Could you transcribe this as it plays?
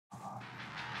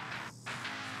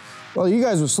While you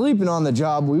guys were sleeping on the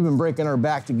job, we've been breaking our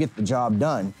back to get the job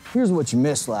done. Here's what you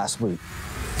missed last week.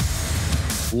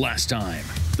 Last time,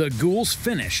 the Ghouls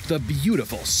finished the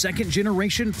beautiful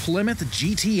second-generation Plymouth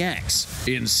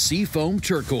GTX in seafoam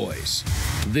turquoise.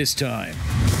 This time,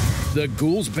 the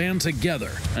Ghouls band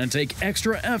together and take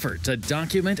extra effort to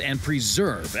document and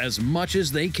preserve as much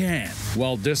as they can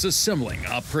while disassembling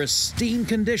a pristine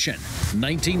condition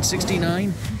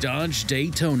 1969 Dodge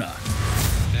Daytona.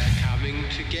 They're coming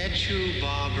to get you,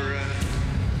 Barbara.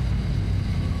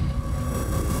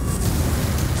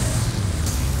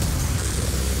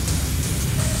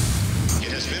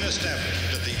 It has been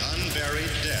established that the unburied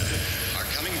dead are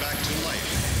coming back to life.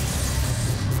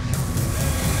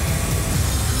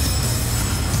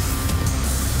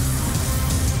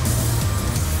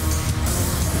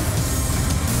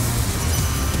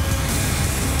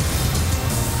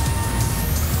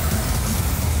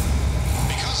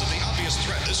 Because of the obvious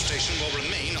threat, this station will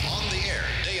remain on the air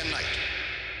day and night.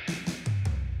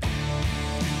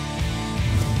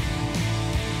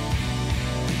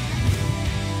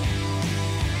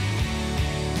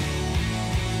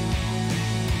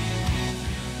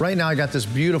 Right now I got this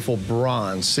beautiful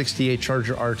bronze 68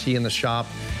 Charger RT in the shop,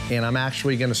 and I'm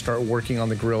actually gonna start working on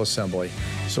the grill assembly.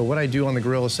 So what I do on the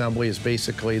grill assembly is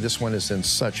basically, this one is in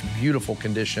such beautiful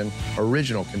condition,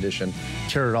 original condition,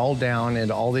 tear it all down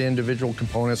into all the individual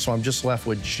components, so I'm just left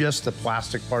with just the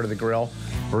plastic part of the grill,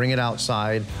 bring it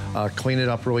outside, clean it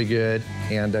up really good,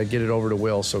 and get it over to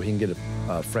Will so he can get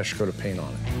a fresh coat of paint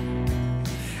on it.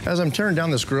 As I'm tearing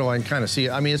down this grill, I can kind of see it.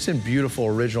 I mean, it's in beautiful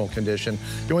original condition.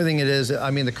 The only thing it is,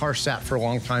 I mean, the car sat for a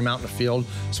long time out in the field,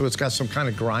 so it's got some kind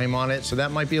of grime on it, so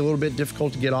that might be a little bit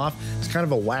difficult to get off. It's kind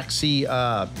of a waxy,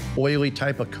 oily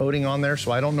type of coating on there,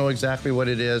 so I don't know exactly what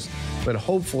it is, but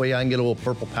hopefully I can get a little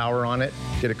purple power on it,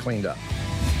 get it cleaned up.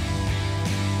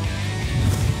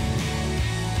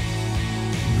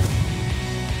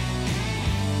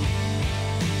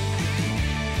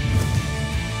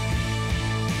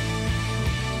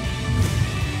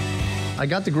 I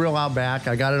got the grill out back,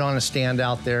 I got it on a stand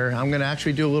out there. I'm gonna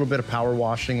actually do a little bit of power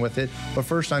washing with it, but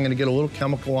first I'm gonna get a little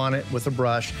chemical on it with a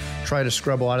brush, try to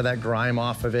scrub a lot of that grime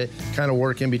off of it, kind of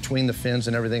work in between the fins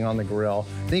and everything on the grill.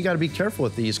 Then you gotta be careful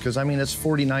with these, because I mean, it's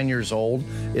 49 years old,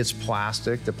 it's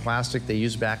plastic. The plastic they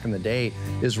used back in the day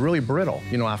is really brittle,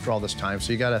 you know, after all this time.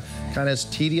 So you gotta, kind of, it's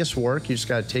tedious work, you just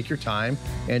gotta take your time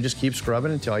and just keep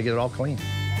scrubbing until I get it all clean.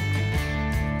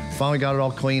 Finally got it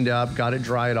all cleaned up, got it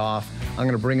dried off. I'm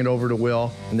gonna bring it over to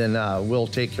Will, and then Will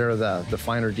take care of the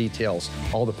finer details,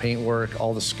 all the paint work,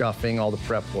 all the scuffing, all the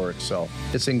prep work, so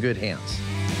it's in good hands.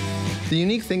 The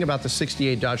unique thing about the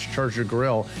 68 Dodge Charger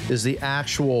grill is the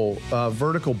actual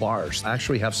vertical bars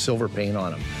actually have silver paint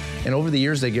on them. And over the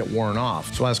years, they get worn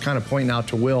off. So I was kind of pointing out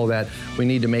to Will that we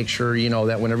need to make sure, you know,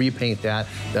 that whenever you paint that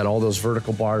all those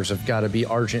vertical bars have got to be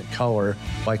argent color,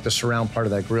 like the surround part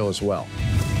of that grill as well.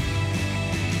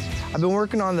 I've been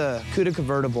working on the Cuda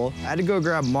Convertible. I had to go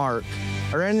grab Mark.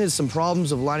 I ran into some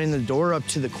problems of lining the door up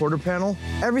to the quarter panel.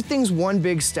 Everything's one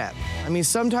big step. I mean,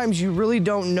 sometimes you really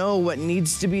don't know what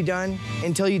needs to be done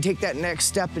until you take that next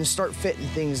step and start fitting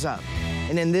things up.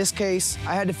 And in this case,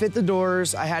 I had to fit the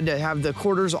doors, I had to have the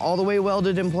quarters all the way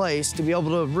welded in place to be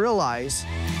able to realize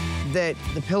that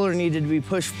the pillar needed to be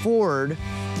pushed forward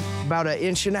about 1.5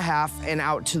 inches and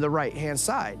out to the right-hand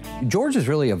side. George is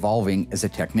really evolving as a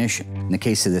technician. In the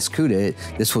case of this Cuda,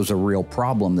 this was a real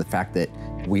problem, the fact that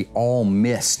we all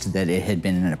missed that it had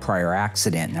been in a prior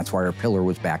accident, and that's why our pillar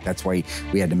was back. That's why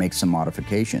we had to make some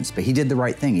modifications. But he did the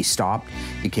right thing. He stopped,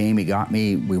 he came, he got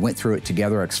me, we went through it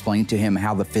together, I explained to him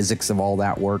how the physics of all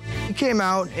that worked. He came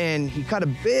out and he cut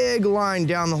a big line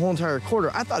down the whole entire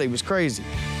quarter. I thought he was crazy.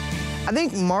 I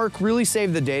think Mark really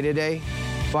saved the day today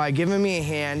by giving me a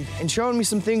hand and showing me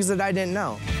some things that I didn't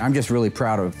know. I'm just really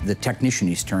proud of the technician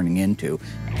he's turning into.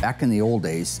 Back in the old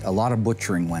days, a lot of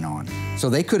butchering went on. So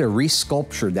they could have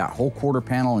re-sculptured that whole quarter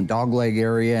panel and dogleg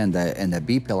area and the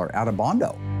B-pillar out of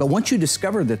Bondo. But once you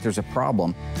discover that there's a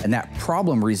problem, and that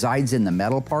problem resides in the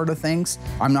metal part of things,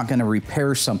 I'm not gonna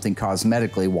repair something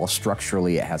cosmetically while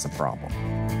structurally it has a problem.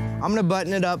 I'm gonna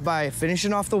button it up by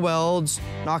finishing off the welds,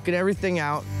 knocking everything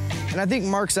out, and I think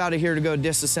Mark's out of here to go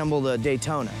disassemble the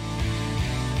Daytona.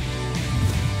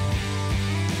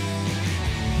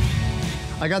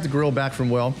 I got the grill back from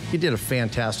Will. He did a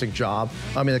fantastic job.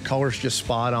 I mean, the color's just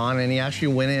spot on, and he actually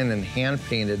went in and hand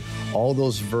painted all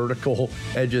those vertical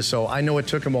edges. So I know it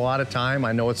took him a lot of time.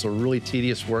 I know it's a really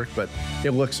tedious work, but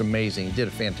it looks amazing. He did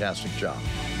a fantastic job.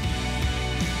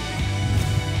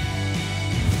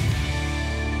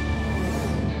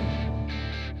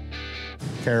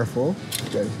 Careful.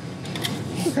 Good.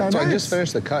 So I just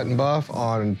finished the cut and buff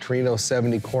on Torino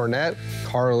 70 Cornet.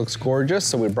 Car looks gorgeous,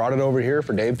 so we brought it over here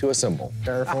for Dave to assemble.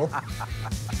 Careful.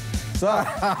 So.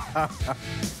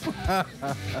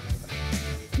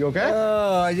 You okay?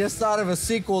 Oh, I just thought of a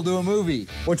sequel to a movie.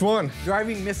 Which one?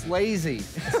 Driving Miss Lazy.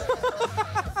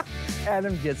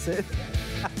 Adam gets it.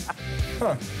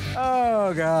 Huh.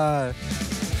 Oh, God.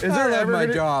 Is there I love ever my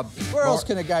gonna... job. Where else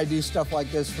can a guy do stuff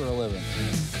like this for a living?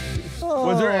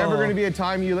 Was there ever going to be a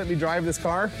time you let me drive this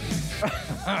car?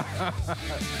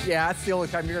 Yeah, that's the only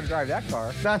time you're going to drive that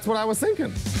car. That's what I was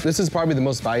thinking. This is probably the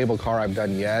most valuable car I've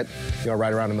done yet,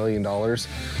 right around $1 million.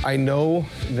 I know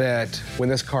that when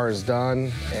this car is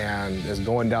done and is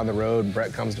going down the road,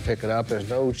 Brett comes to pick it up, there's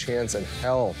no chance in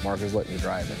hell Mark is letting me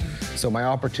drive it. So my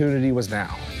opportunity was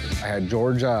now. I had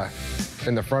George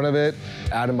in the front of it,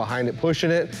 Adam behind it pushing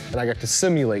it, and I got to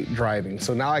simulate driving.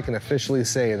 So now I can officially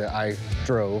say that I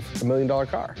drove a $1 million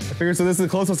car. I figured so this is the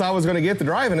closest I was going to get to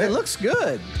driving it. It looks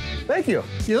good. Thank you.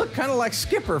 You look kind of like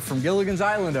Skipper from Gilligan's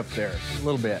Island up there, a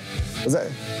little bit. Was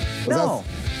that? No,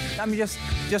 I mean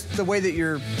just the way that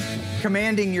you're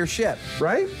commanding your ship.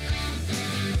 Right?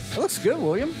 It looks good,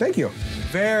 William. Thank you.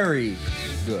 Very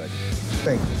good.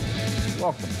 Thank you.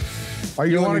 Welcome. Are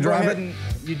you going to drive ahead it? And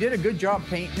you did a good job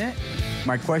painting it.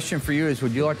 My question for you is,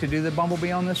 would you like to do the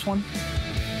Bumblebee on this one?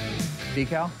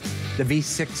 Decal? The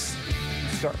V6,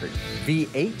 sorry,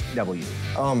 V8W.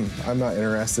 I'm not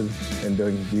interested in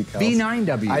doing decals.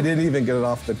 V9W. I didn't even get it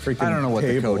off the freaking I don't know what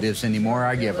the table. code is anymore.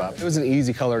 I give up. It was an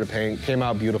easy color to paint, came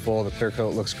out beautiful. The clear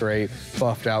coat looks great,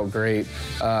 buffed out great.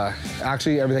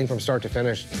 Actually, everything from start to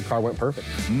finish, the car went perfect.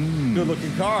 Good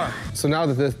looking car. So now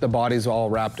that the body's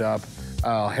all wrapped up,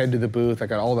 I'll head to the booth. I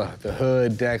got all the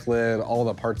hood, deck lid, all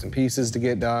the parts and pieces to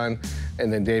get done,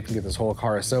 and then Dave can get this whole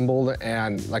car assembled.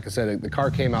 And like I said, the car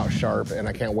came out sharp, and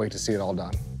I can't wait to see it all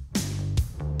done.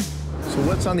 So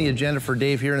what's on the agenda for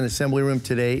Dave here in the assembly room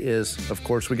today is, of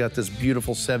course, we got this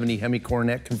beautiful 70 Hemi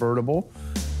Cornet convertible,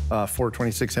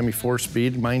 426 Hemi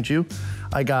 4-speed, mind you.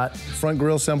 I got front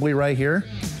grille assembly right here,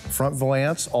 front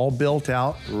valance, all built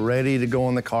out, ready to go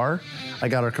in the car. I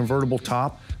got our convertible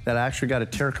top that I actually got to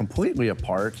tear completely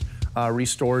apart,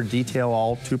 restore, detail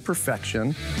all to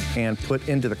perfection, and put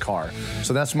into the car.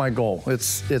 So that's my goal.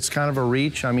 It's kind of a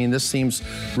reach. I mean, this seems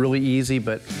really easy,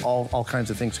 but all kinds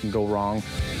of things can go wrong,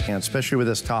 and especially with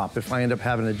this top. If I end up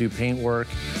having to do paint work,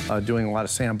 doing a lot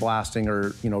of sandblasting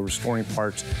or restoring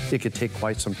parts, it could take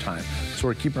quite some time. So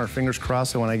we're keeping our fingers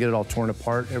crossed that when I get it all torn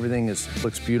apart, everything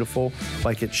looks beautiful,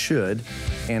 like it should,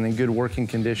 and in good working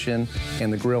condition,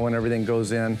 and the grill and everything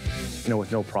goes in,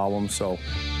 with no problem. So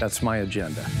that's my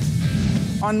agenda.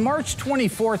 On March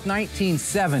 24th,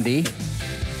 1970,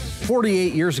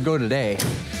 48 years ago today,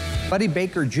 Buddy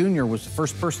Baker Jr. was the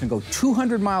first person to go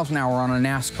 200 miles an hour on a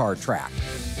NASCAR track.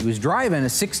 He was driving a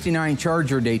 '69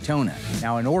 Charger Daytona.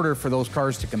 Now, in order for those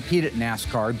cars to compete at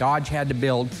NASCAR, Dodge had to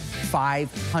build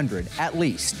 500, at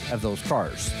least, of those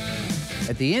cars.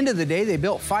 At the end of the day, they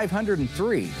built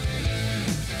 503.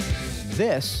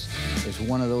 This is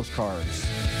one of those cars.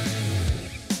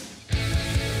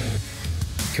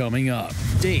 Coming up,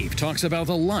 Dave talks about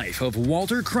the life of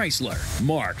Walter Chrysler.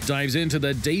 Mark dives into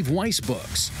the Dave Weiss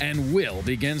books. And Will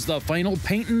begins the final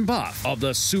paint and buff of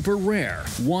the super rare,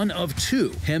 one of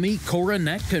two Hemi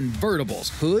Coronet convertibles,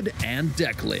 hood and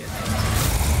deck lid.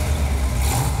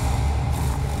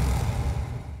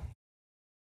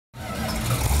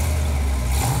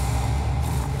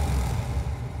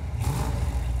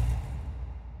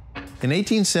 In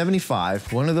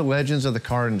 1875, one of the legends of the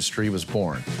car industry was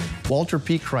born. Walter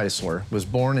P. Chrysler was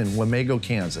born in Wamego,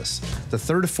 Kansas. The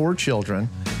third of 4 children,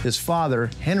 his father,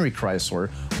 Henry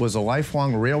Chrysler, was a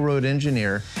lifelong railroad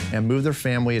engineer and moved their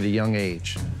family at a young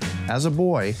age. As a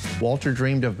boy, Walter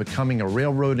dreamed of becoming a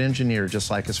railroad engineer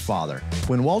just like his father.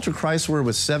 When Walter Chrysler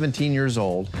was 17 years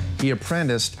old, he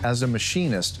apprenticed as a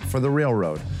machinist for the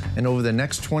railroad, and over the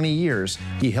next 20 years,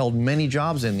 he held many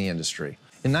jobs in the industry.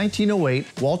 In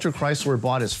 1908, Walter Chrysler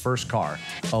bought his first car,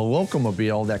 a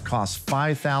locomobile that cost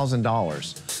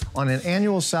 $5,000. On an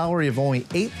annual salary of only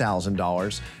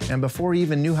 $8,000, and before he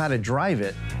even knew how to drive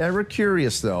it, ever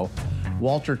curious though,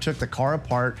 Walter took the car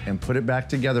apart and put it back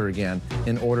together again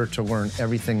in order to learn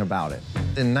everything about it.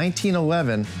 In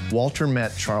 1911, Walter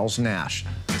met Charles Nash,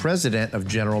 president of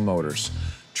General Motors.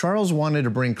 Charles wanted to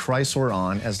bring Chrysler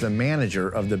on as the manager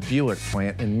of the Buick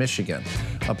plant in Michigan,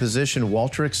 a position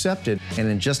Walter accepted, and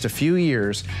in just a few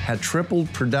years had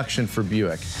tripled production for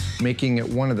Buick, making it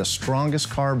one of the strongest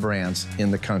car brands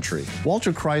in the country.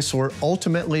 Walter Chrysler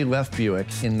ultimately left Buick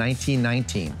in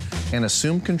 1919 and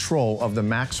assumed control of the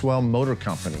Maxwell Motor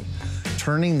Company.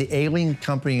 turning the ailing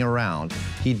company around,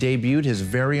 he debuted his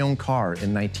very own car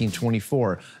in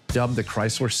 1924, dubbed the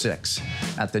Chrysler 6,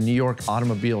 at the New York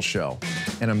Automobile Show.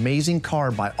 An amazing car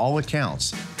by all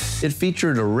accounts. It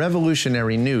featured a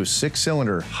revolutionary new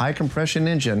 6-cylinder high-compression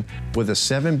engine with a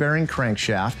 7-bearing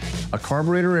crankshaft, a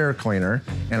carburetor air cleaner,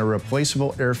 and a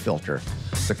replaceable air filter.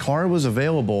 The car was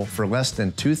available for less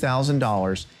than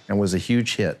 $2,000 and was a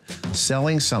huge hit,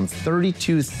 selling some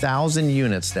 32,000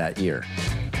 units that year.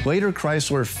 Later,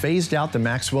 Chrysler phased out the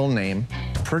Maxwell name,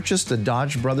 purchased the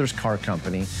Dodge Brothers Car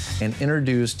Company, and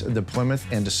introduced the Plymouth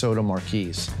and DeSoto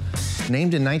Marquis.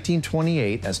 Named in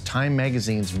 1928 as Time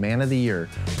Magazine's Man of the Year,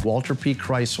 Walter P.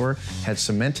 Chrysler had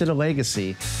cemented a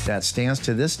legacy that stands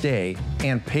to this day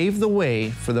and paved the way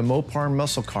for the Mopar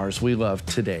muscle cars we love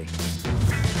today.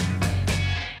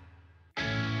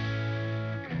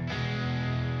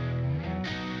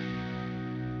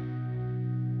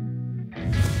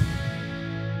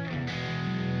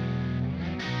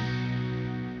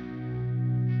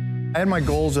 I had my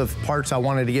goals of parts I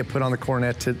wanted to get put on the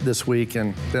Cornet this week,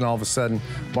 and then all of a sudden,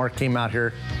 Mark came out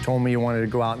here, told me he wanted to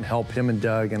go out and help him and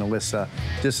Doug and Alyssa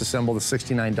disassemble the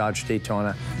 '69 Dodge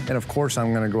Daytona. And of course,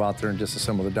 I'm going to go out there and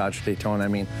disassemble the Dodge Daytona. I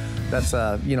mean, that's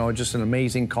you know, just an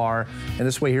amazing car. And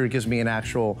this way here, it gives me an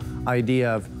actual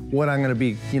idea of what I'm going to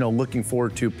be, you know, looking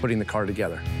forward to putting the car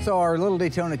together. So our little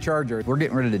Daytona Charger, we're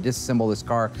getting ready to disassemble this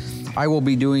car. I will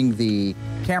be doing the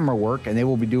camera work, and they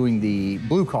will be doing the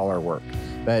blue collar work.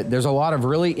 But there's a lot of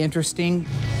really interesting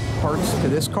parts to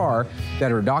this car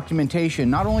that are documentation,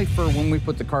 not only for when we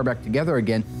put the car back together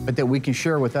again, but that we can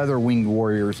share with other winged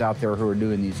warriors out there who are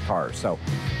doing these cars. So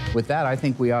with that, I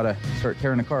think we ought to start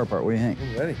tearing the car apart. What do you think?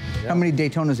 I'm ready. Yeah. How many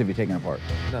Daytonas have you taken apart?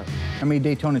 None. How many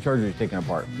Daytona Chargers have you taken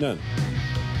apart? None.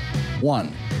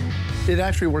 One. It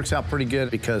actually works out pretty good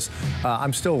because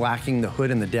I'm still lacking the hood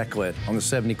and the deck lid on the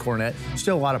 70 Cornet.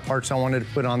 Still a lot of parts I wanted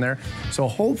to put on there. So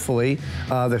hopefully,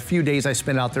 the few days I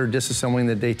spend out there disassembling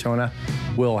the Daytona,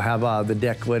 we'll have the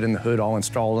deck lid and the hood all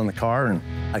installed in the car, and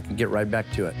I can get right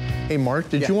back to it. Hey, Mark,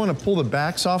 did you want to pull the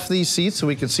backs off these seats so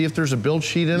we can see if there's a build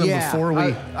sheet in them before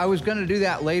we... I was going to do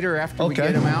that later after we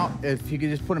get them out. If you could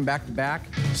just put them back to back.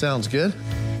 Sounds good.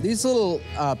 These little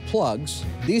plugs,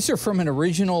 these are from an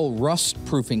original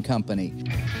rust-proofing company.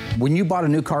 When you bought a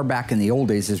new car back in the old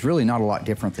days, it's really not a lot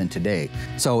different than today.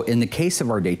 So in the case of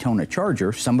our Daytona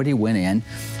Charger, somebody went in,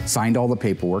 signed all the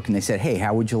paperwork, and they said, hey,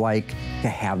 how would you like to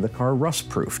have the car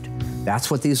rust-proofed?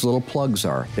 That's what these little plugs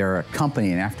are. They're a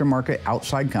company, an aftermarket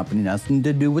outside company, nothing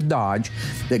to do with Dodge,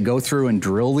 that go through and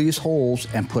drill these holes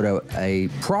and put a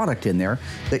product in there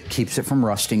that keeps it from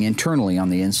rusting internally on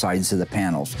the insides of the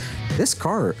panels. This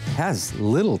car has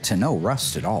little to no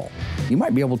rust at all. You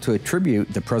might be able to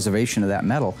attribute the preservation of that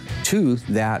metal to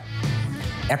that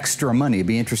extra money. It'd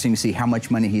be interesting to see how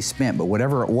much money he spent, but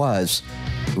whatever it was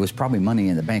probably money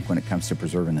in the bank when it comes to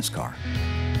preserving this car.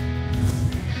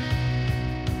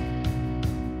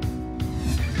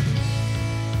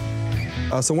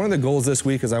 So one of the goals this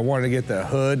week is I wanted to get the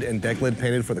hood and deck lid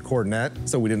painted for the Cornet,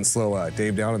 so we didn't slow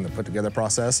Dave down in the put together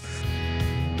process.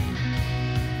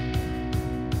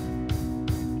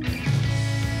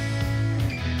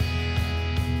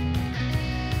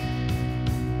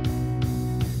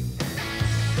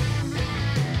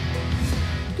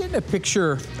 A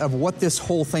picture of what this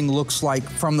whole thing looks like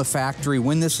from the factory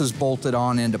when this is bolted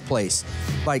on into place.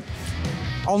 Like,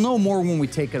 I'll know more when we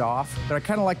take it off, but I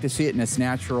kind of like to see it in its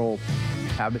natural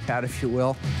habitat, if you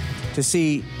will, to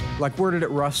see, like, where did it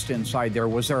rust inside there?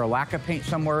 Was there a lack of paint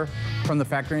somewhere from the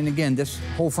factory? And again, this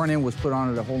whole front end was put on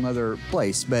at a whole nother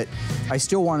place, but I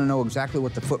still want to know exactly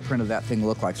what the footprint of that thing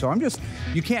looked like. So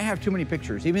you can't have too many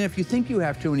pictures. Even if you think you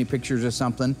have too many pictures of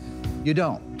something, you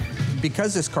don't.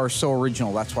 Because this car's so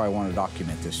original, that's why I want to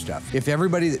document this stuff. If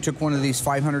everybody that took one of these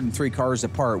 503 cars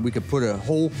apart, we could put a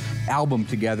whole album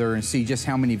together and see just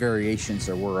how many variations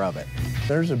there were of it.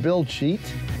 There's a build sheet.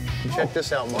 Check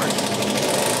this out, Mark.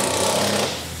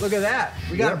 Look at that.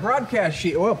 We got a broadcast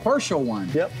sheet, well, a partial one.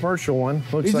 Yep, partial one.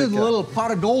 These are the little pot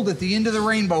of gold at the end of the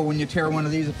rainbow when you tear one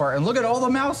of these apart. And look at all the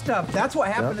mouse stuff. That's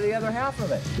what happened to the other half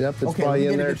of it. Yep, it's probably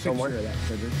in there somewhere.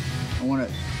 I want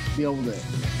to be able to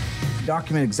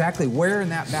document exactly where in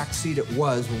that back seat it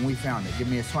was when we found it. Give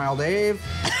me a smile, Dave.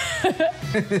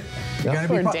 You're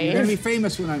gonna be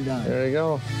famous when I'm done. There you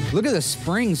go. Look at the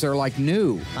springs, they're like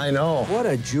new. I know. What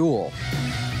a jewel.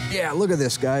 Yeah, look at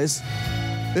this, guys.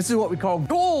 This is what we call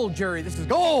gold, Jerry. This is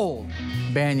gold.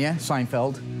 Banya,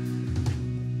 Seinfeld.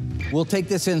 We'll take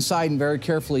this inside and very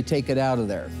carefully take it out of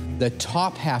there. The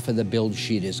top half of the build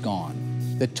sheet is gone.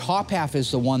 The top half is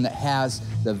the one that has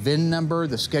the VIN number,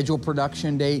 the scheduled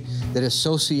production date that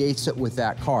associates it with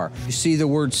that car. You see the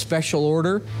word special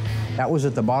order? That was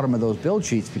at the bottom of those build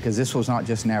sheets because this was not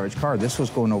just an average car. This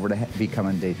was going over to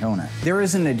becoming Daytona. There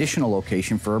is an additional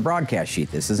location for a broadcast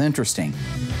sheet. This is interesting.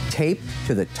 Taped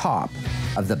to the top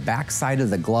of the back side of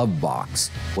the glove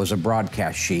box was a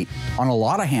broadcast sheet on a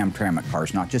lot of Hamtramck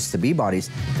cars, not just the B bodies,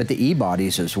 but the E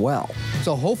bodies as well.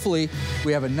 So hopefully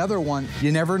we have another one.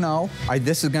 You never know.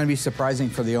 This is going to be surprising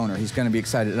for the owner. He's going to be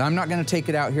excited. And I'm not going to take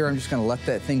it out here. I'm just going to let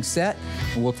that thing set,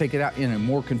 and we'll take it out in a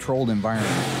more controlled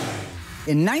environment.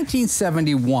 In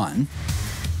 1971,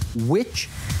 which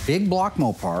big block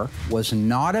Mopar was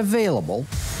not available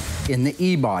in the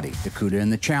E-body, the Cuda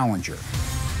and the Challenger?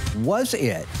 Was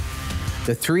it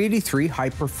the 383 High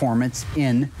Performance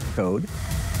N code,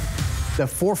 the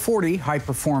 440 High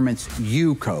Performance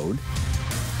U code,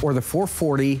 or the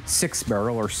 440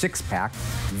 6-barrel or 6-pack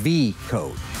V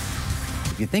code?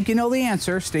 If you think you know the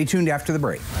answer, stay tuned after the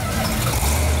break.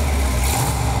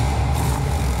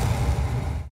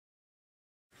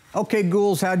 Okay,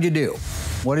 Ghouls, how'd you do?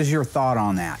 What is your thought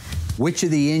on that? Which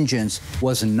of the engines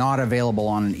was not available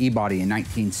on an E-body in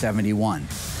 1971?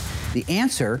 The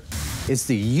answer is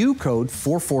the U code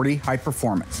 440 High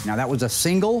Performance. Now, that was a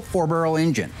single 4-barrel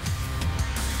engine.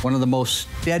 One of the most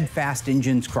steadfast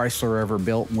engines Chrysler ever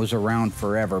built and was around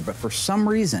forever. But for some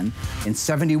reason, in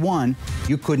 71,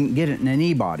 you couldn't get it in an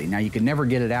E-body. Now, you could never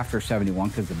get it after 71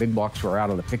 because the big blocks were out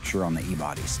of the picture on the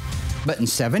E-bodies. But in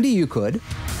 70, you could.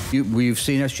 We've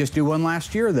seen us just do one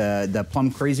last year, the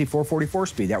Plum Crazy 444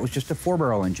 speed. That was just a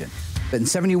 4-barrel engine. But in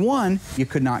 71, you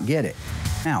could not get it.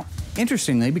 Now,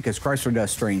 interestingly, because Chrysler does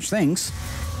strange things,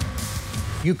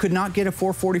 you could not get a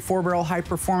 444-barrel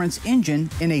high-performance engine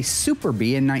in a Super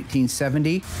B in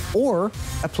 1970 or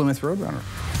a Plymouth Roadrunner.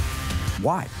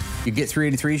 Why? You get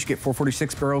 383s, you get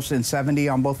 446 barrels in 70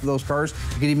 on both of those cars.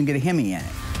 You could even get a Hemi in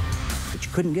it. But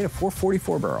you couldn't get a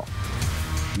 444-barrel.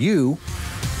 You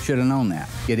should have known that.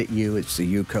 Get it, U, it's the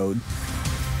U code.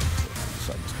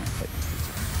 So I just kind of play.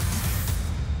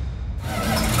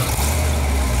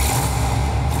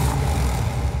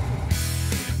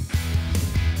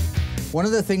 One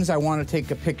of the things I want to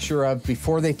take a picture of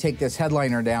before they take this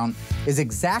headliner down is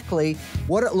exactly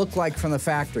what it looked like from the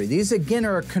factory. These, again,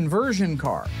 are a conversion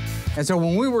car. And so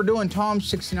when we were doing Tom's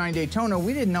 69 Daytona,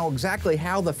 we didn't know exactly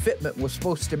how the fitment was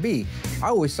supposed to be. I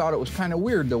always thought it was kind of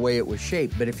weird the way it was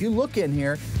shaped. But if you look in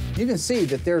here, you can see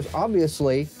that there's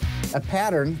obviously a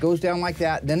pattern, goes down like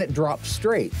that, then it drops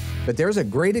straight. But there's a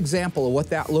great example of what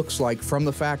that looks like from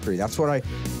the factory. That's what I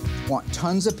want,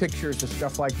 tons of pictures of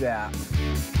stuff like that.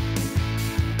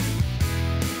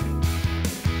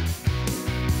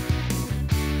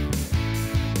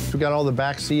 We got all the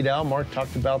back seat out. Mark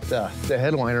talked about the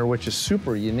headliner, which is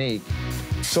super unique.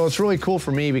 So it's really cool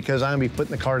for me because I'm gonna be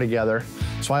putting the car together.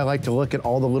 So I like to look at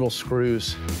all the little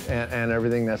screws and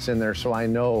everything that's in there so I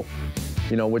know,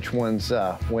 which ones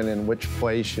went in which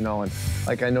place, And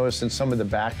like I noticed in some of the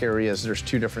back areas, there's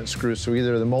 2 different screws. So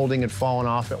either the molding had fallen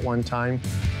off at one time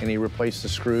and he replaced the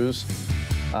screws,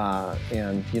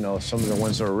 and some of the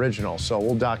ones that are original. So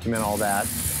we'll document all that.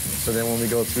 So then when we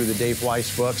go through the Dave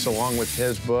Weiss books, along with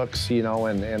his books,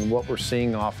 and what we're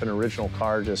seeing off an original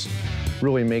car just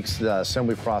really makes the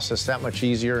assembly process that much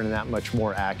easier and that much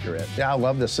more accurate. Yeah, I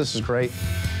love this. This is great.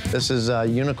 This is a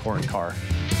unicorn car.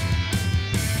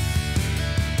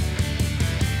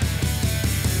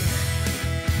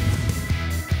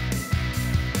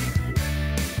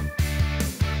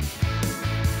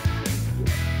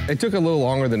 It took a little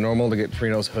longer than normal to get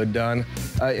Torino's hood done.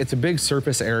 It's a big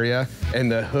surface area, and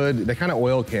the hood, they kind of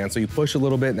oil can, so you push a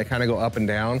little bit and they kind of go up and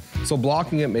down. So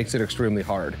blocking it makes it extremely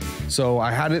hard. So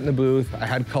I had it in the booth, I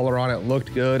had color on it,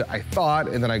 looked good, I thought,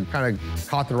 and then I kind of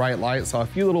caught the right light, saw a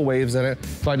few little waves in it,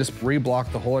 so I just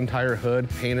reblocked the whole entire hood,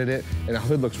 painted it, and the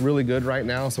hood looks really good right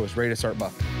now, so it's ready to start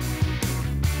buffing.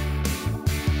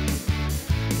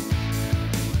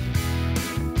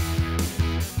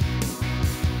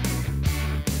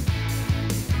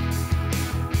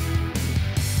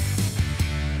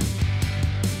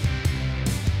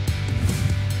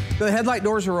 The headlight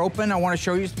doors are open. I want to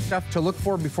show you stuff to look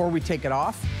for before we take it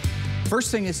off. First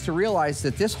thing is to realize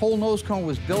that this whole nose cone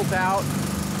was built out,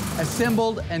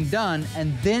 assembled, and done,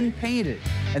 and then painted.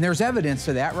 And there's evidence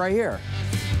of that right here.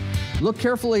 Look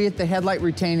carefully at the headlight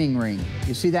retaining ring.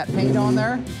 You see that paint on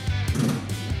there?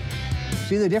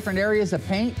 See the different areas of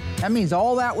paint? That means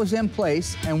all that was in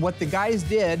place, and what the guys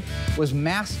did was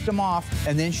masked them off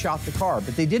and then shot the car.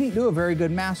 But they didn't do a very good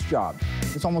mask job.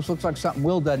 This almost looks like something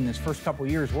Will did in his first couple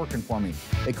years working for me.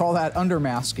 They call that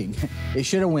undermasking. It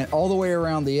should have went all the way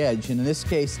around the edge, and in this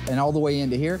case, and all the way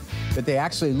into here, but they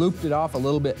actually looped it off a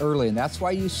little bit early, and that's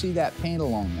why you see that paint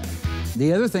along there.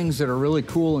 The other things that are really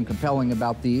cool and compelling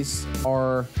about these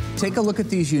are, take a look at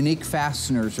these unique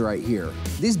fasteners right here.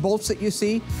 These bolts that you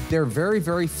see, they're very,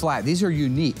 very flat. These are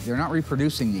unique. They're not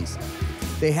reproducing these.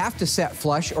 They have to set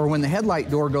flush, or when the headlight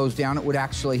door goes down, it would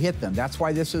actually hit them. That's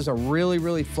why this is a really,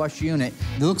 really flush unit.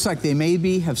 It looks like they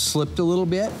maybe have slipped a little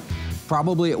bit.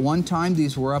 Probably at one time,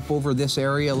 these were up over this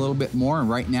area a little bit more, and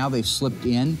right now they've slipped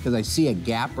in, because I see a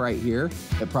gap right here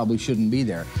that probably shouldn't be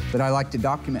there. But I like to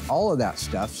document all of that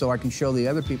stuff so I can show the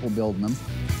other people building them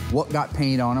what got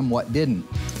paint on them, what didn't.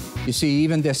 You see,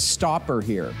 even this stopper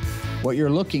here, what you're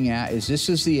looking at is this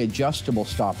is the adjustable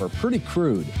stopper, pretty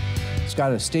crude. It's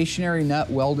got a stationary nut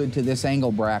welded to this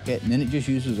angle bracket, and then it just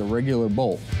uses a regular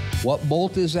bolt. What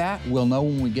bolt is that? We'll know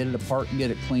when we get it apart and get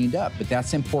it cleaned up, but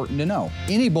that's important to know.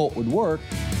 Any bolt would work,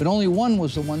 but only one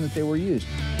was the one that they were used.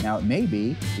 Now it may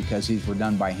be, because these were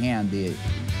done by hand, the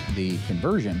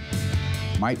conversion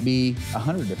might be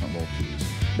 100 different bolts used.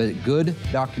 But good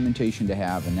documentation to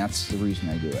have, and that's the reason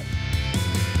I do it.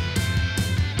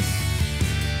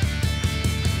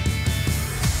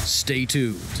 Stay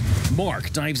tuned.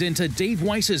 Mark dives into Dave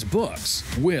Weiss's books.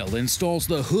 Will installs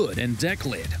the hood and deck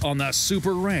lid on the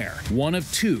super rare, one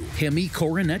of two Hemi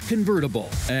Coronet convertible.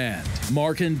 And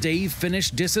Mark and Dave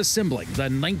finish disassembling the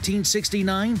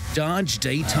 1969 Dodge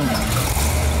Daytona.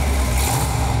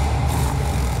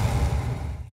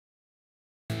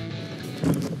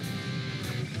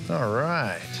 All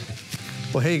right.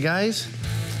 Well, hey guys,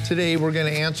 today we're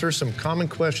going to answer some common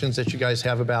questions that you guys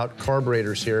have about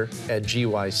carburetors here at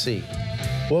GYC.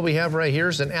 What we have right here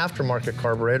is an aftermarket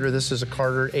carburetor. This is a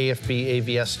Carter AFB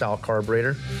AVS style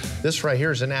carburetor. This right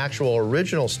here is an actual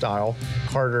original style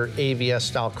Carter AVS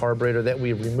style carburetor that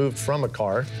we removed from a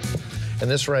car. And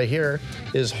this right here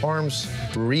is Harm's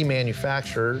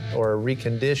remanufactured or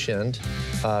reconditioned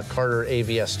Carter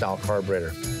AVS style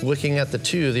carburetor. Looking at the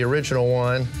two, the original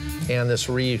one and this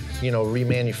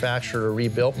remanufactured or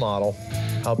rebuilt model,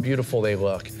 how beautiful they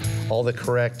look. All the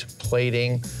correct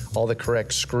plating, all the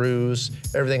correct screws,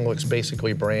 everything looks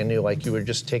basically brand new, like you would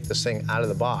just take this thing out of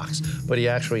the box. But he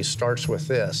actually starts with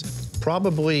this.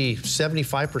 Probably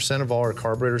 75% of all our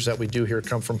carburetors that we do here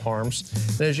come from Harm's.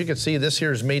 And as you can see, this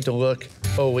here is made to look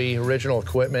OE, original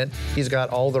equipment. He's got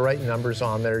all the right numbers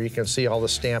on there. You can see all the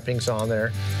stampings on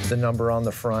there, the number on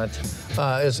the front.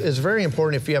 It's very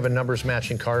important if you have a numbers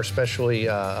matching car, especially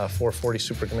a 440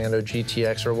 Super Commando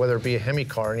GTX, or whether it be a Hemi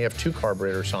car and you have two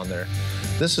carburetors on there.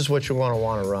 This is what you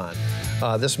want to run.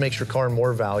 This makes your car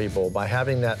more valuable by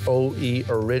having that OE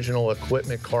original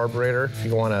equipment carburetor. If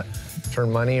you want to turn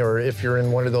money, or if you're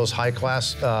in one of those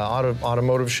high-class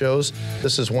automotive shows,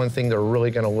 this is one thing they're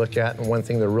really going to look at and one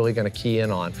thing they're really going to key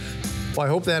in on. Well, I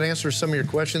hope that answers some of your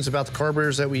questions about the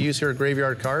carburetors that we use here at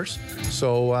Graveyard Cars.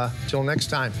 So till next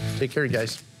time, take care, you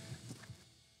guys.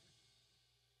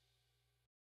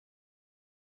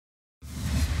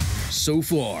 So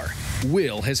far,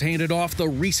 Will has handed off the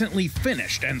recently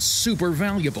finished and super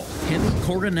valuable Hemi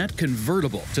Coronet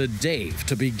convertible to Dave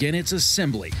to begin its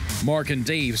assembly. Mark and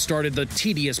Dave started the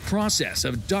tedious process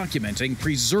of documenting,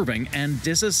 preserving, and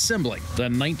disassembling the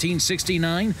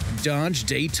 1969 Dodge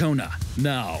Daytona.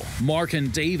 Now, Mark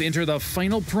and Dave enter the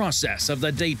final process of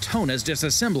the Daytona's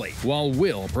disassembly, while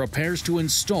Will prepares to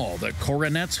install the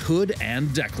Coronet's hood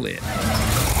and deck lid.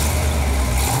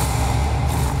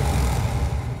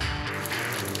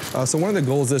 So one of the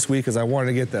goals this week is I wanted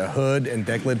to get the hood and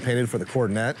deck lid painted for the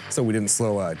Coronet, so we didn't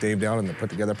slow Dave down in the put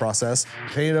together process.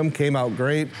 Painted them, came out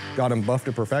great, got them buffed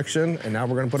to perfection, and now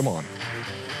we're gonna put them on.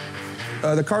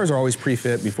 The cars are always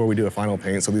pre-fit before we do a final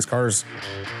paint, so these cars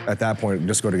at that point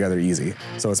just go together easy.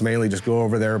 So it's mainly just go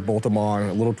over there, bolt them on,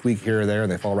 a little tweak here or there,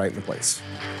 and they fall right into place.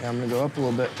 Okay, I'm gonna go up a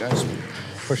little bit, guys.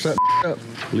 Push that up.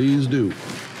 Please do.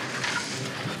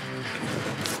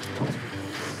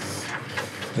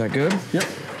 Is that good? Yep.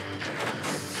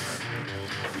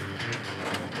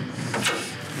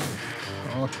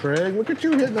 Oh, Craig, look at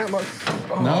you hitting that much.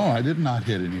 Oh. No, I did not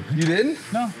hit anything. You didn't?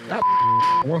 No. That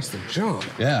wants to jump.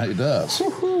 Yeah, it does.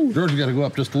 George, you got to go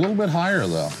up just a little bit higher,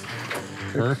 though.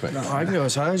 Perfect. No, I can go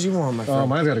as high as you want, my friend. Oh,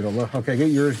 mine's got to go low. Okay, get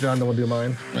yours done, then we'll do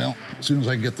mine. Well, as soon as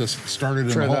I get this started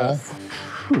in Try the hole.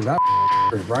 Ooh, that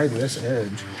is riding this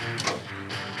edge.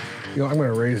 You know, I'm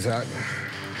going to raise that.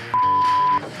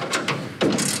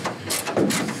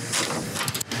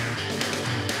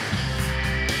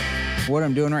 What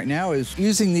I'm doing right now is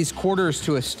using these quarters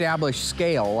to establish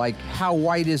scale, like how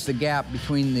wide is the gap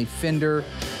between the fender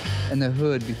and the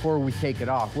hood before we take it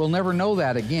off. We'll never know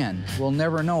that again. We'll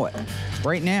never know it.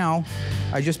 Right now,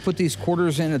 I just put these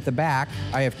quarters in at the back.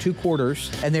 I have 2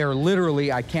 quarters, and they are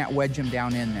literally, I can't wedge them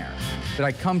down in there. But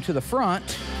I come to the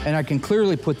front, and I can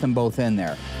clearly put them both in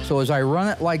there. So as I run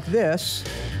it like this,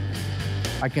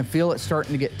 I can feel it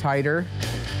starting to get tighter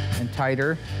and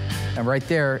tighter, and right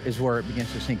there is where it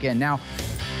begins to sink in. Now,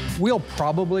 we'll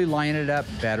probably line it up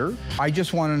better. I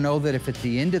just want to know that if at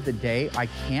the end of the day I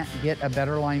can't get a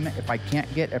better alignment, if I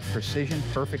can't get a precision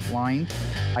perfect line,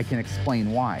 I can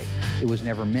explain why. It was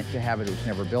never meant to have it, it was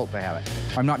never built to have it.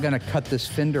 I'm not going to cut this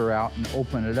fender out and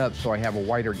open it up so I have a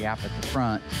wider gap at the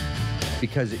front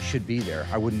because it should be there.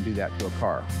 I wouldn't do that to a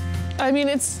car. I mean,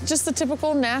 it's just a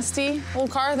typical nasty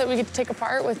old car that we get to take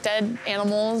apart with dead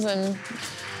animals and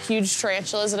huge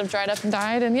tarantulas that have dried up and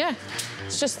died, and yeah.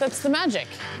 It's just, that's the magic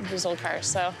of these old cars.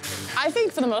 So I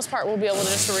think for the most part, we'll be able to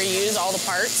just reuse all the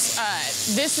parts.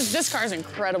 This car's in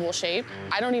incredible shape.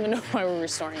 I don't even know why we're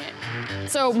restoring it.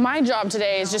 So my job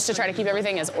today is just to try to keep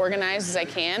everything as organized as I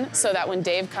can so that when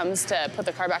Dave comes to put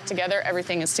the car back together,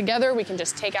 everything is together. We can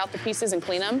just take out the pieces and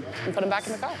clean them and put them back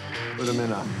in the car. Put them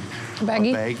in a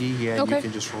baggie? Baggie, yeah. Okay. You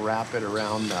can just wrap it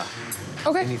around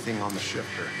anything on the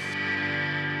shifter.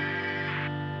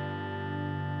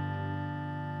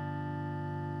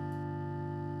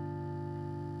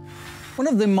 One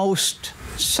of the most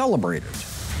celebrated,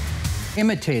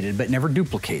 imitated but never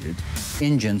duplicated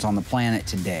engines on the planet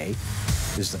today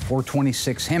is the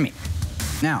 426 Hemi.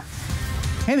 Now,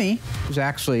 Hemi is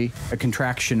actually a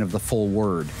contraction of the full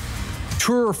word.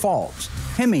 True or false?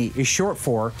 Hemi is short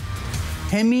for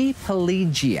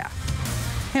hemiplegia.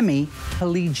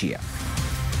 Hemiplegia.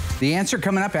 The answer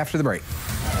coming up after the break.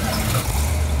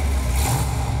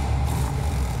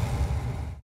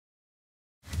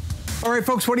 All right,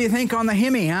 folks, what do you think on the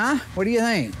Hemi, huh? What do you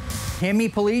think?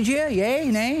 Hemiplegia,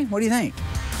 yay, nay? What do you think?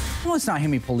 Well, it's not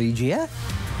hemiplegia.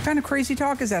 What kind of crazy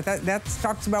talk is that? That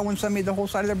talks about when somebody, the whole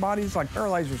side of their body is like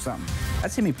paralyzed or something.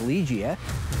 That's hemiplegia.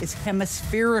 It's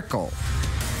hemispherical.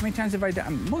 How many times have I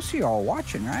done? Most of you all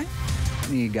watching, right?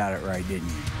 You got it right, didn't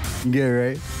you? You get it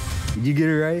right? Did you get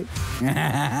it right?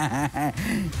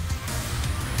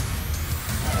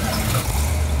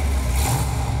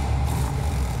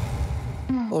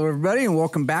 Hello, everybody, and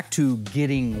welcome back to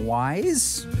Getting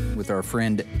Wise with our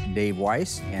friend Dave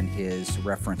Weiss and his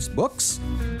reference books.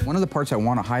 One of the parts I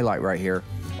want to highlight right here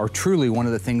are truly one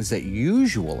of the things that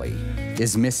usually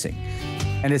is missing,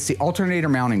 and it's the alternator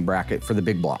mounting bracket for the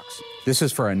big blocks. This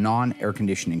is for a non-air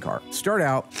conditioning car. Start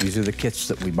out, these are the kits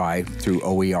that we buy through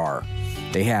OER.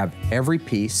 They have every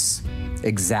piece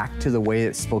exact to the way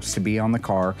it's supposed to be on the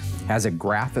car, has a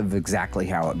graph of exactly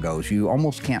how it goes. You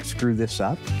almost can't screw this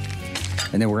up.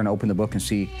 And then we're gonna open the book and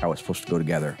see how it's supposed to go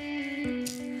together.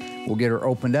 We'll get her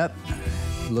opened up.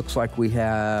 Looks like we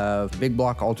have big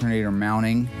block alternator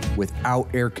mounting without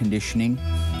air conditioning.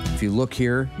 If you look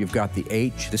here, you've got the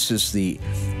H. This is the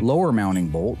lower mounting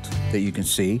bolt that you can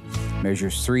see.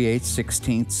 Measures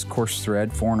 3/8/16 coarse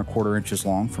thread, 4 1/4 inches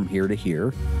long from here to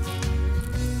here.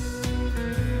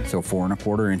 So 4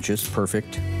 1/4 inches,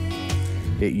 perfect.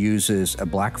 It uses a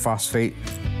black phosphate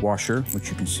washer, which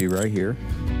you can see right here.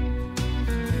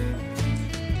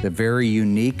 The very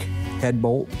unique head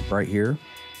bolt right here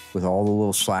with all the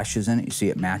little slashes in it. You see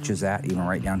it matches that even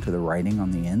right down to the writing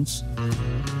on the ends.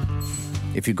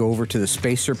 If you go over to the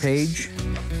spacer page,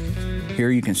 here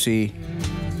you can see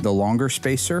the longer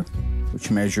spacer,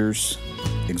 which measures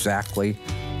exactly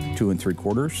 2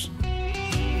 3/4.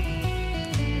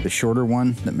 The shorter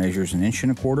one that measures 1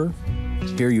 1/4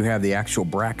 inches. Here you have the actual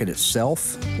bracket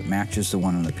itself that matches the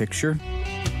one in the picture.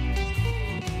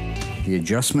 The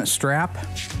adjustment strap,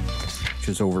 which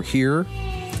is over here.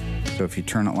 So if you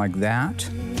turn it like that,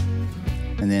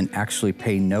 and then actually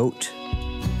pay note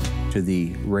to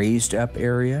the raised up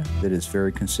area that is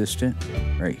very consistent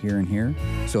right here and here.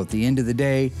 So at the end of the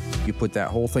day, you put that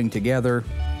whole thing together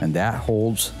and that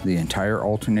holds the entire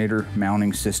alternator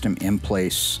mounting system in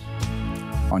place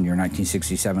on your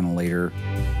 1967 and later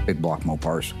big block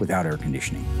Mopars without air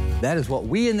conditioning. That is what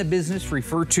we in the business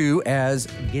refer to as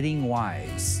getting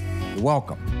wise. You're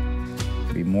welcome.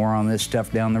 There'll be more on this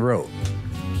stuff down the road.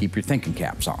 Keep your thinking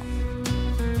caps on.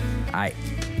 Aye.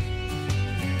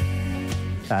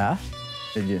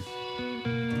 Did you?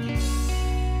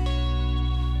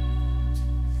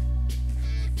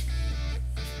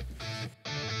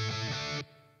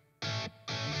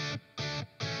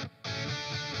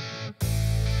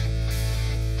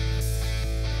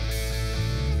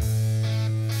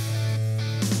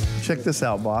 Check this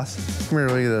out, boss. Come here,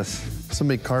 look at this.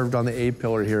 Somebody carved on the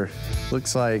A-pillar here.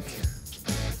 Looks like,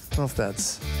 I don't know if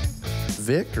that's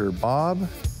Vic or Bob.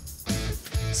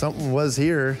 Something was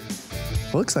here.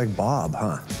 Looks like Bob,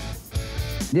 huh?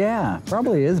 Yeah,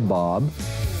 probably is Bob.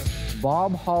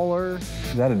 Bob Holler.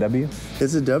 Is that a W?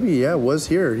 It's a W, yeah, was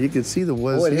here. You could see the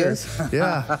was it here. Is?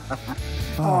 Yeah.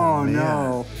 Oh,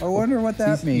 no. I wonder what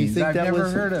that means. You think I've that never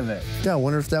was, heard of it. Yeah, I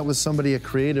wonder if that was somebody a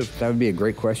creative. That would be a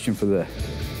great question for the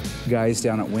guys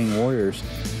down at Wing Warriors.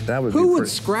 That would Who would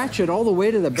scratch it all the way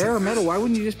to the bare metal? Why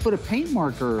wouldn't you just put a paint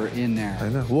marker in there? I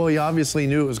know. Well, he obviously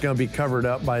knew it was going to be covered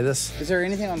up by this. Is there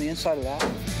anything on the inside of that?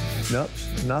 Nope,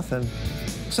 nothing.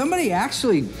 Somebody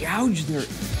actually gouged their...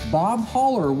 Bob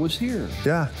Holler was here.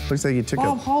 Yeah, looks like he took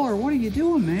Bob Holler, what are you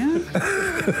doing, man?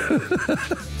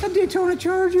 It's a Daytona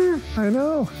Charger. I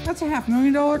know. That's a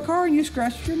 $500,000 car and you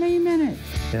scratched your name in it.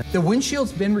 Yeah. The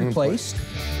windshield's been replaced.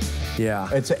 Yeah.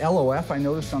 It's a LOF, I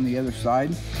noticed on the other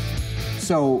side.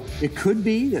 So it could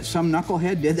be that some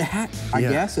knucklehead did that. I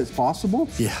guess it's possible.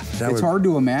 Yeah. It's hard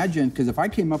to imagine, because if I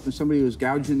came up and somebody was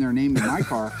gouging their name in my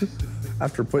car,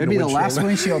 after putting maybe the last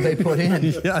windshield they put in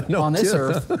on this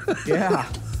earth. Yeah.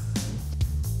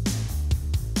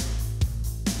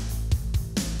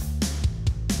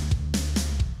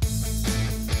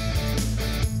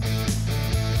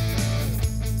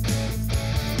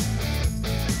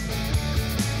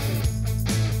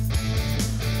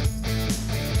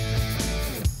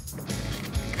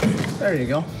 There you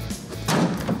go.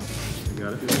 You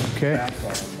got it? Okay.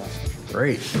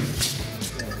 Great.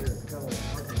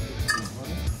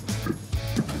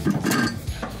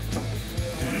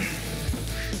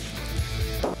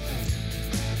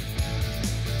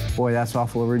 Boy, that's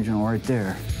awful original right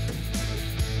there.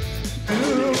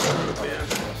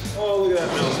 Oh, look at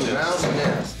that mouse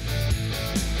nest.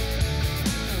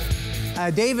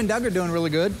 Dave and Doug are doing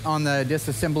really good on the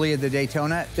disassembly of the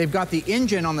Daytona. They've got the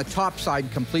engine on the top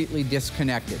side completely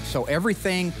disconnected. So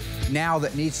everything now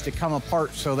that needs to come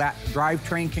apart so that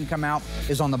drivetrain can come out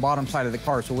is on the bottom side of the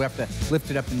car. So we have to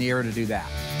lift it up in the air to do that.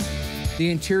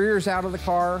 The interior's out of the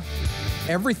car.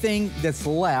 Everything that's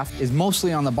left is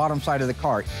mostly on the bottom side of the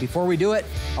car. Before we do it,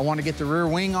 I want to get the rear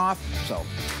wing off. So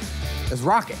let's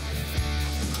rock it.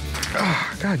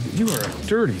 Oh, God, you are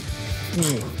dirty.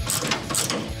 You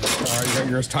got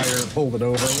yours tighter, pulled it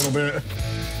over a little bit.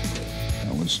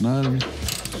 That one's snug.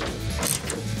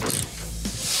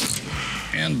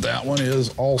 And that one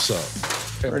is also.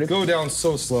 Okay, go down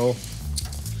so slow.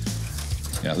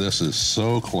 Yeah, this is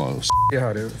so close.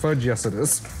 Yeah, dude. Fudge, yes it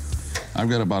is. I've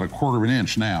got about 1/4 of an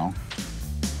inch now.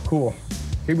 Cool.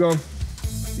 Keep going.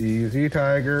 Easy,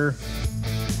 Tiger.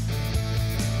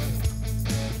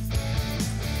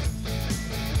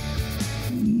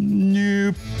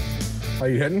 Nope. Are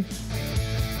you hitting?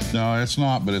 No, it's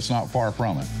not, but it's not far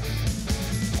from it.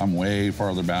 I'm way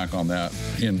farther back on that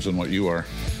hinge than what you are.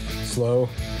 Slow.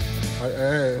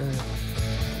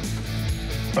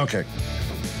 Okay.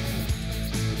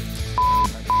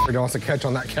 It wants to catch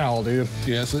on that cowl, dude.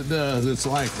 Yes, it does. It's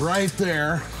like right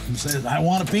there. It says, I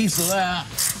want a piece of that.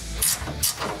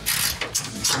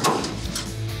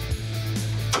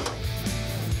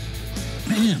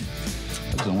 Man,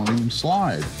 that don't even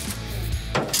slide.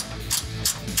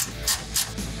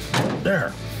 There.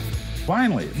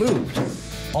 Finally, it moved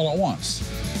all at once.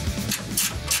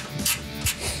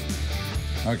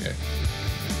 Okay.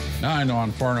 Now I know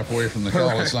I'm far enough away from the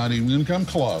cowl. It's not even going to come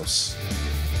close.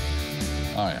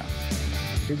 Oh, yeah.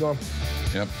 Keep going.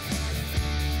 Yep.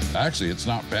 Actually, it's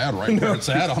not bad right where it's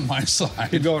at on my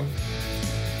side. Keep going.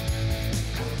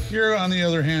 You're, on the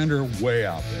other hand, are way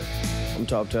out there. I'm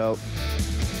topped out.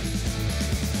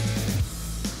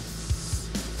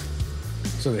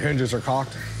 So the hinges are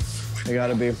cocked? They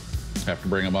gotta be. Have to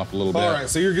bring them up a little bit. All right,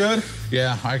 so you're good?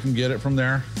 Yeah, I can get it from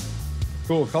there.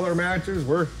 Cool, color matches,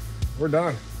 we're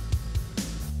done.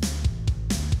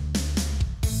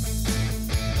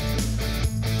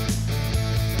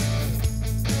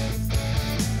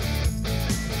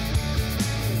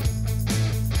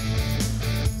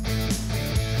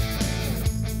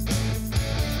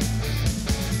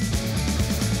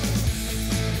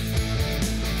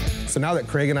 So now that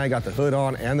Craig and I got the hood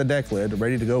on and the deck lid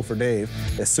ready to go for Dave,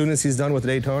 as soon as he's done with the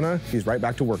Daytona, he's right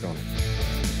back to work on it.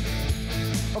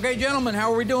 Okay, gentlemen,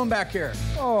 how are we doing back here?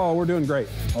 Oh, we're doing great.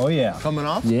 Oh, yeah. Coming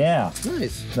off? Yeah.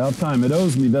 Nice. About time. It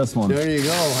owes me this one. There you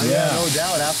go. Yeah. No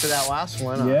doubt after that last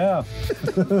one. Yeah.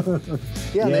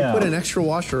 Yeah, they put an extra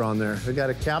washer on there. They got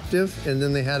a captive, and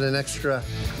then they had an extra.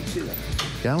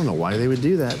 Yeah, I don't know why they would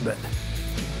do that, but.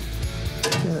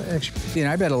 Extra. See, and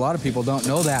I bet a lot of people don't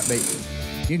know that, but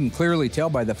you can clearly tell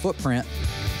by the footprint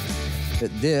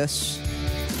that this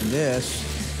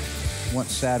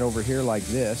once sat over here like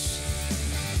this.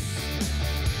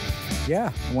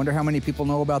 Yeah, I wonder how many people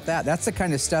know about that. That's the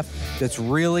kind of stuff that's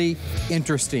really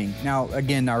interesting. Now,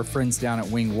 again, our friends down at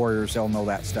Winged Warriors, they'll know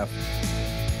that stuff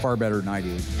far better than I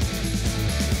do.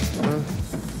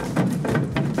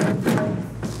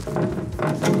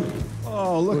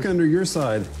 Oh, look under your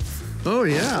side. Oh,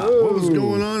 yeah. What was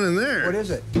going on in there? What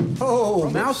is it? Oh,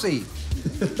 mousy.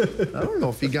 I don't know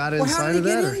if he got Well, inside how did of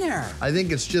he that. get in there? I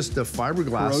think it's just the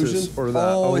fiberglasses Corrosion? or the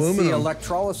It's aluminum. the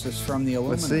electrolysis from the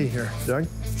aluminum. Let's see here, Doug.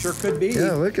 Sure could be.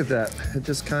 Yeah, look at that. It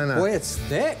just kind of. Boy, it's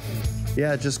thick.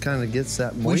 Yeah, it just kind of gets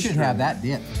that moisture. We should have that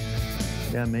dip.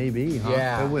 Yeah, maybe. Huh?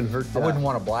 Yeah. It wouldn't hurt that. I wouldn't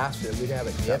want to blast it. We'd have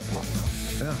it dipped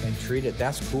Yeah. and treat it.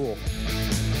 That's cool.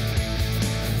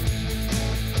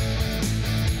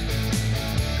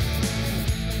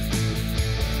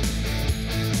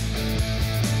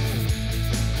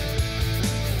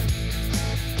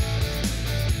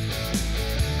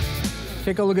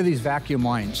 Take a look at these vacuum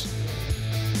lines.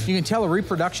 You can tell a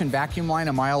reproduction vacuum line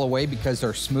a mile away because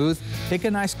they're smooth. Take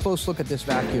a nice close look at this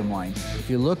vacuum line. If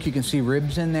you look, you can see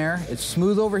ribs in there. It's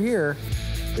smooth over here,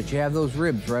 but you have those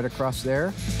ribs right across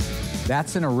there.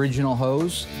 That's an original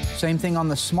hose. Same thing on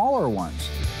the smaller ones.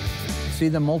 See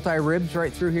the multi-ribs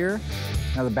right through here?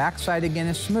 Now the backside again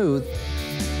is smooth,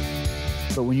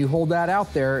 but when you hold that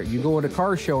out there, you go at a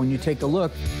car show and you take a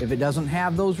look, if it doesn't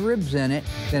have those ribs in it,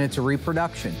 then it's a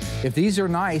reproduction. If these are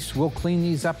nice, we'll clean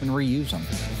these up and reuse them.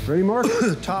 Ready, Mark?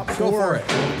 Top Go four. for it.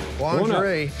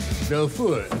 Lingerie. Go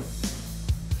for it.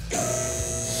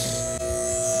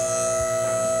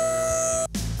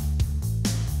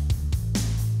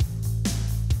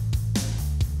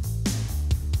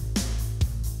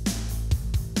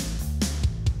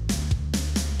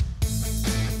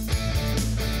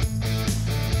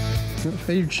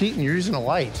 You're cheating. You're using a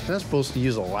light. You're not supposed to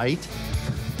use a light.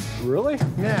 Really?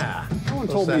 Yeah. No one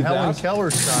told me the Helen that.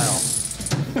 Keller style.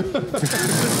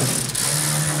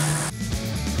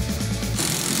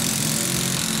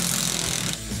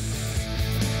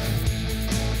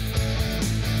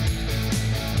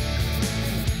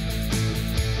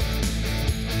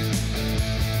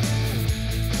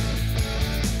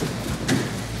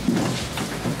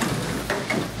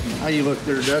 How you look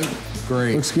there, Doug?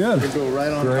 Great. Looks good. You go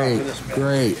right on top of this bed.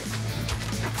 Great.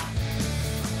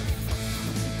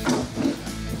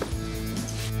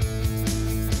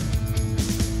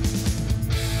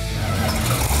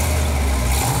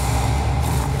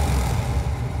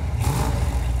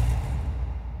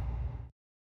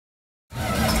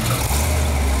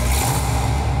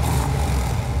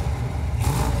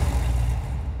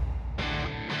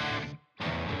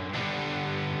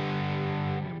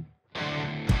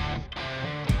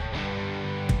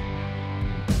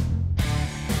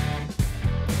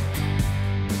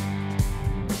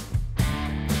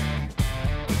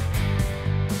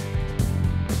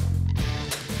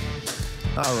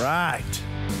 All right.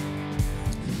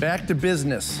 Back to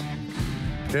business.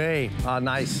 Okay,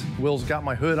 nice. Will's got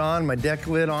my hood on, my deck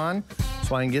lid on,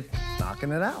 so I can get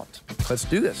knocking it out. Let's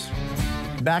do this.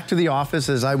 Back to the office,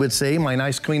 as I would say, my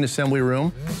nice clean assembly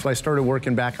room. So I started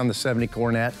working back on the 70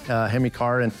 Cornet Hemi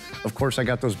car, and of course I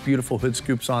got those beautiful hood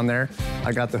scoops on there.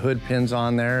 I got the hood pins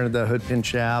on there, the hood pin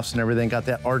shafts and everything. Got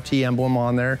that RT emblem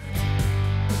on there.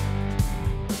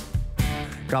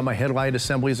 Got my headlight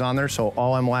assemblies on there, so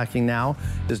all I'm lacking now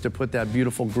is to put that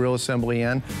beautiful grille assembly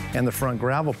in and the front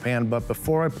gravel pan. But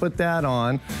before I put that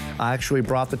on, I actually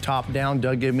brought the top down.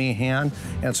 Doug gave me a hand,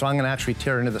 and so I'm gonna actually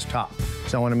tear into this top.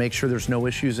 So I wanna make sure there's no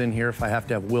issues in here. If I have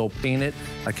to have Will paint it,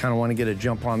 I kinda wanna get a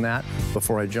jump on that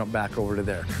before I jump back over to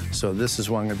there. So this is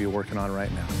what I'm gonna be working on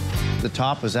right now. The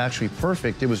top is actually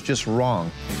perfect, it was just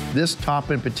wrong. This top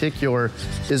in particular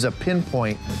is a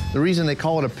pinpoint. The reason they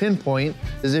call it a pinpoint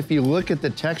is if you look at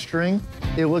the texturing,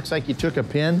 it looks like you took a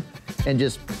pin and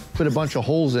just put a bunch of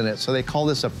holes in it. So they call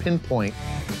this a pinpoint.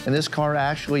 And this car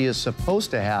actually is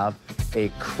supposed to have a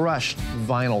crushed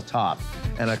vinyl top.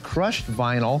 And a crushed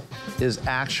vinyl is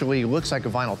actually, looks like a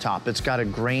vinyl top. It's got a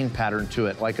grain pattern to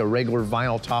it, like a regular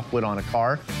vinyl top would on a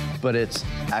car, but it's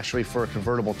actually for a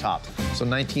convertible top. So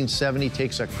 1970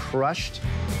 takes a crushed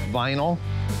vinyl,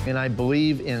 and I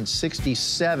believe in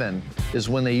 67 is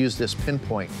when they used this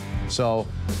pinpoint. So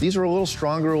these are a little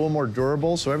stronger, a little more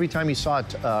durable. So every time you saw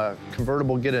a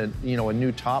convertible get a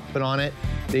new top put on it,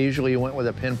 they usually went with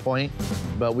a pinpoint,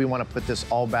 but we want to put this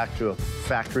all back to a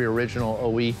factory original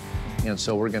OE, and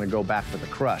so we're going to go back with a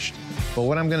crushed. But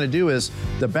what I'm going to do is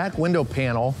the back window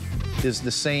panel is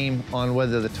the same on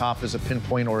whether the top is a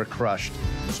pinpoint or a crushed.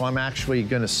 So I'm actually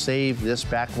going to save this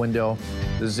back window,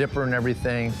 the zipper and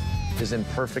everything, is in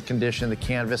perfect condition. The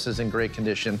canvas is in great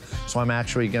condition. So I'm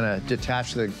actually gonna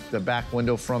detach the back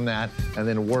window from that and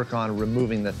then work on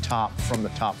removing the top from the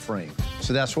top frame.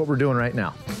 So that's what we're doing right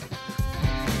now.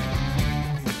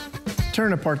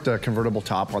 Tearing apart the convertible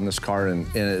top on this car,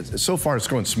 and so far it's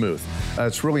going smooth.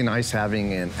 It's really nice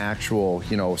having an actual,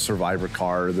 survivor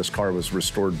car. This car was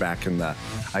restored back in the,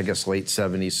 I guess, late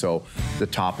 70s, so the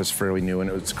top is fairly new, and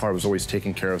this car was always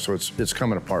taken care of, so it's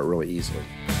coming apart really easily.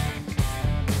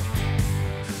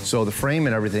 So the frame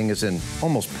and everything is in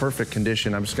almost perfect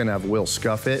condition. I'm just gonna have Will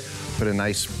scuff it, put a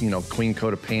nice, clean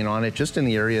coat of paint on it, just in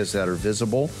the areas that are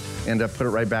visible, and put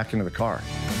it right back into the car.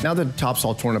 Now that the top's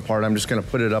all torn apart, I'm just gonna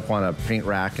put it up on a paint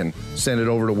rack and send it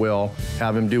over to Will,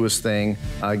 have him do his thing,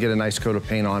 get a nice coat of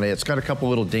paint on it. It's got a couple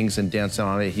little dings and dents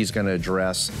on it he's gonna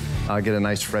address, get a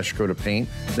nice fresh coat of paint.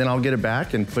 Then I'll get it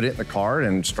back and put it in the car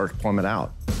and start to plumb it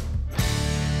out.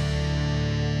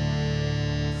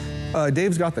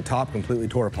 Dave's got the top completely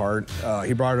tore apart.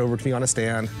 He brought it over to me on a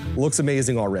stand. Looks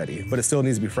amazing already, but it still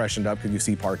needs to be freshened up because you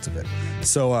see parts of it.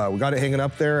 So we got it hanging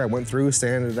up there. I went through,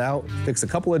 sanded it out, fixed a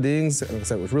couple of dings. And like I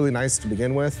said, it was really nice to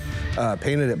begin with.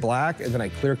 Painted it black, and then I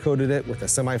clear coated it with a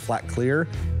semi-flat clear.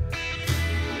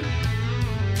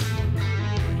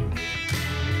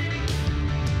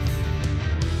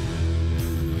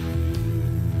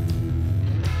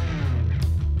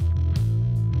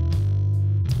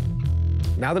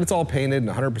 Now that it's all painted and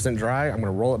 100% dry, I'm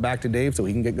gonna roll it back to Dave so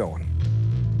he can get going.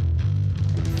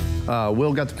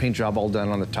 Will got the paint job all done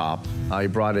on the top. He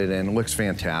brought it in, it looks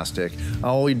fantastic.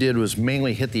 All he did was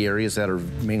mainly hit the areas that are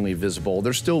mainly visible.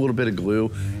 There's still a little bit of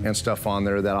glue and stuff on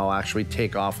there that I'll actually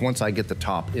take off once I get the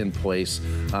top in place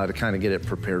to kind of get it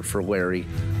prepared for Larry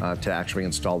to actually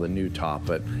install the new top.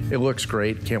 But it looks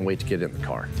great, can't wait to get it in the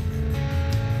car.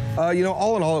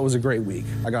 All in all, it was a great week.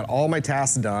 I got all my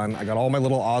tasks done. I got all my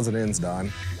little odds and ends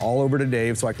done, all over to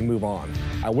Dave so I can move on.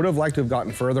 I would have liked to have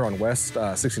gotten further on West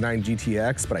 69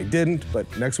 GTX, but I didn't.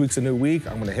 But next week's a new week.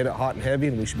 I'm gonna hit it hot and heavy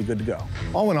and we should be good to go.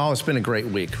 All in all, it's been a great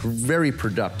week, very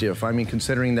productive. I mean,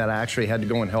 considering that I actually had to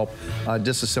go and help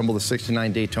disassemble the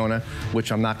 69 Daytona,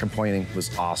 which I'm not complaining,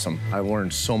 was awesome. I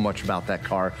learned so much about that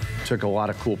car, took a lot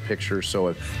of cool pictures,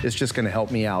 so it's just gonna help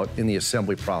me out in the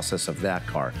assembly process of that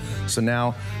car. So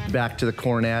now, back to the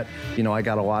Coronet, I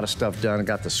got a lot of stuff done.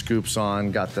 Got the scoops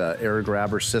on, got the air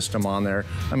grabber system on there.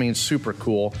 I mean, super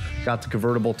cool. Got the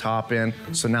convertible top in.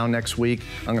 So now next week,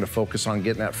 I'm gonna focus on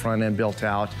getting that front end built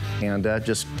out and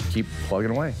just keep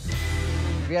plugging away.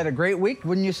 We had a great week,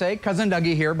 wouldn't you say? Cousin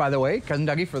Dougie here, by the way. Cousin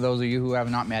Dougie, for those of you who have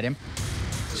not met him.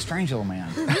 Strange little man.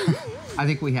 I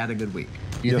think we had a good week.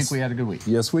 You think we had a good week?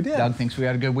 Yes, we did. Doug thinks we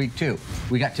had a good week, too.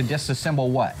 We got to disassemble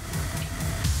what?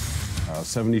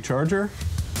 70 Charger,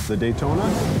 the Daytona.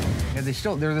 Yeah,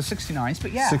 they're the 69s,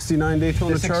 but yeah. 69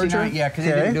 Daytona Charger? Yeah, because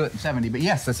they didn't do it in 70, but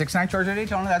yes, the 69 Charger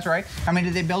Daytona, that's right. How many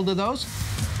did they build of those?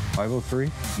 503.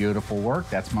 Beautiful work.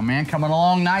 That's my man coming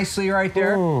along nicely right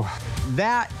there. Ooh.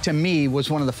 That, to me, was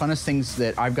one of the funnest things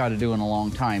that I've got to do in a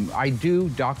long time. I do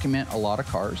document a lot of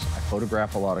cars. I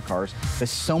photograph a lot of cars.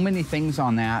 There's so many things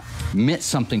on that meant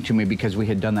something to me because we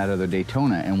had done that other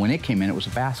Daytona, and when it came in, it was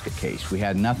a basket case. We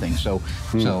had nothing, so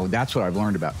that's what I've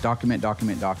learned about. Document,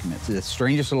 document, document. It's the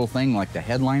strangest little thing, like the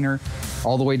headliner,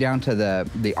 all the way down to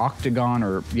the octagon,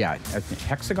 or, yeah,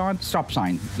 hexagon? Stop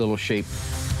sign, little shape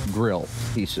grill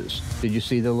pieces. Did you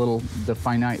see the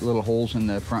finite little holes in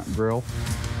the front grill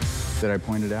that I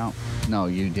pointed out? No,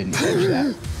 you didn't catch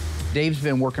that. Dave's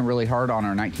been working really hard on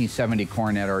our 1970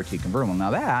 Coronet RT convertible.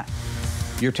 Now that,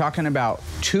 you're talking about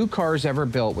 2 cars ever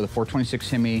built with a 426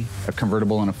 Hemi, a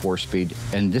convertible, and a 4-speed,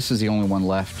 and this is the only one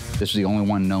left. This is the only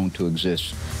one known to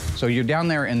exist. So you're down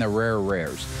there in the rare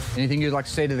rares. Anything you'd like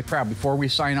to say to the crowd before we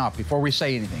sign off, before we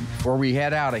say anything, before we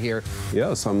head out of here?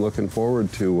 Yes, I'm looking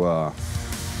forward to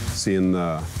seeing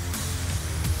the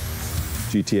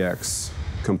GTX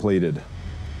completed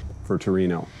for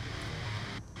Torino.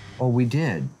 Oh, we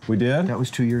did. We did? That was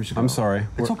 2 years ago. I'm sorry.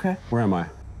 It's okay. Where am I?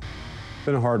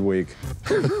 Been a hard week.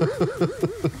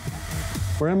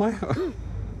 Where am I?